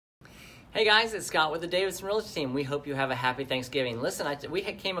Hey guys, it's Scott with the Davidson Realty team. We hope you have a happy Thanksgiving. Listen, we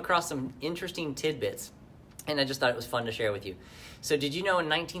came across some interesting tidbits, and I just thought it was fun to share with you. So did you know in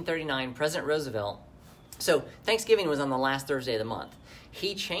 1939, President Roosevelt, so Thanksgiving was on the last Thursday of the month.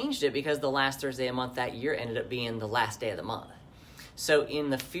 He changed it because the last Thursday of the month that year ended up being the last day of the month. So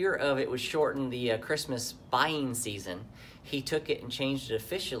in the fear of it would shorten the Christmas buying season, he took it and changed it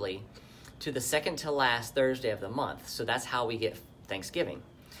officially to the second to last Thursday of the month. So that's how we get Thanksgiving.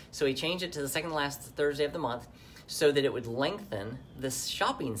 So he changed it to the second to last Thursday of the month so that it would lengthen this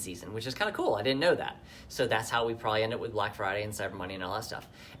shopping season, which is kind of cool. I didn't know that. So that's how we probably end up with Black Friday and Cyber Monday and all that stuff.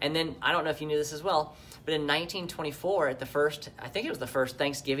 And then, I don't know if you knew this as well, but in 1924, at the first, I think it was the first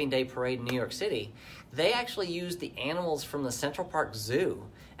Thanksgiving Day parade in New York City, they actually used the animals from the Central Park Zoo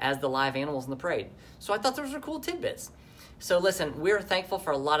as the live animals in the parade. So I thought those were cool tidbits. So listen, we're thankful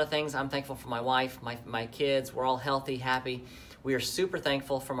for a lot of things. I'm thankful for my wife, my kids. We're all healthy, happy. We are super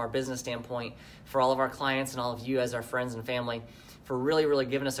thankful from our business standpoint for all of our clients and all of you as our friends and family for really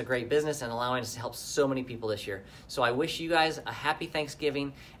giving us a great business and allowing us to help so many people this year. So I wish you guys a happy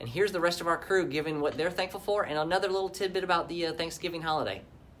Thanksgiving. And here's the rest of our crew giving what they're thankful for and another little tidbit about the Thanksgiving holiday.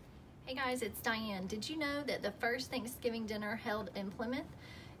 Hey guys, it's Diane. Did you know that the first Thanksgiving dinner held in Plymouth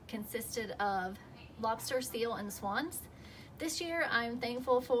consisted of lobster, seal, and swans? This year, I'm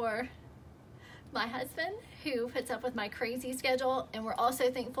thankful for my husband, who puts up with my crazy schedule, and we're also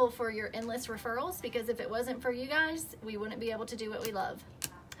thankful for your endless referrals, because if it wasn't for you guys, we wouldn't be able to do what we love.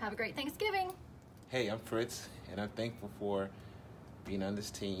 Have a great Thanksgiving. Hey, I'm Fritz, and I'm thankful for being on this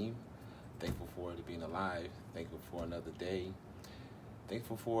team, thankful for being alive, thankful for another day,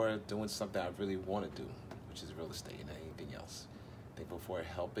 thankful for doing something I really want to do, which is real estate and anything else. Thankful for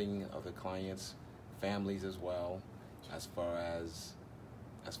helping other clients, families as well, as far as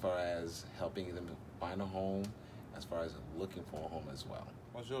helping them find a home, as far as looking for a home as well.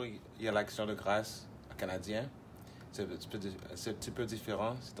 Bonjour, il y a l'Action de grâce canadien. C'est un petit peu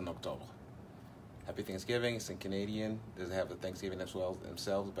différent, c'est en octobre. Happy Thanksgiving, it's in Canadian. They have the Thanksgiving as well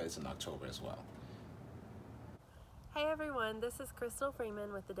themselves, but it's in October as well. Hey everyone, this is Crystal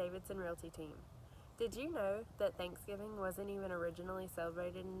Freeman with the Davidson Realty team. Did you know that Thanksgiving wasn't even originally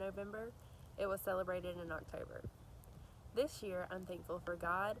celebrated in November? It was celebrated in October. This year, I'm thankful for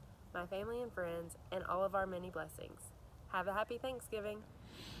God, my family and friends, and all of our many blessings. Have a happy Thanksgiving.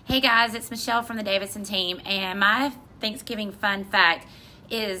 Hey guys, it's Michelle from the Davidson team, and my Thanksgiving fun fact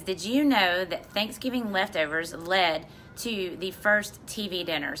is, did you know that Thanksgiving leftovers led to the first TV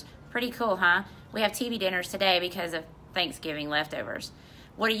dinners? Pretty cool, huh? We have TV dinners today because of Thanksgiving leftovers.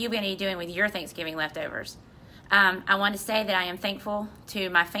 What are you going to be doing with your Thanksgiving leftovers? I want to say that I am thankful to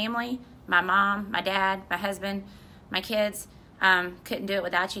my family, my mom, my dad, my husband, my kids. Couldn't do it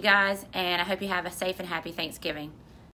without you guys, and I hope you have a safe and happy Thanksgiving.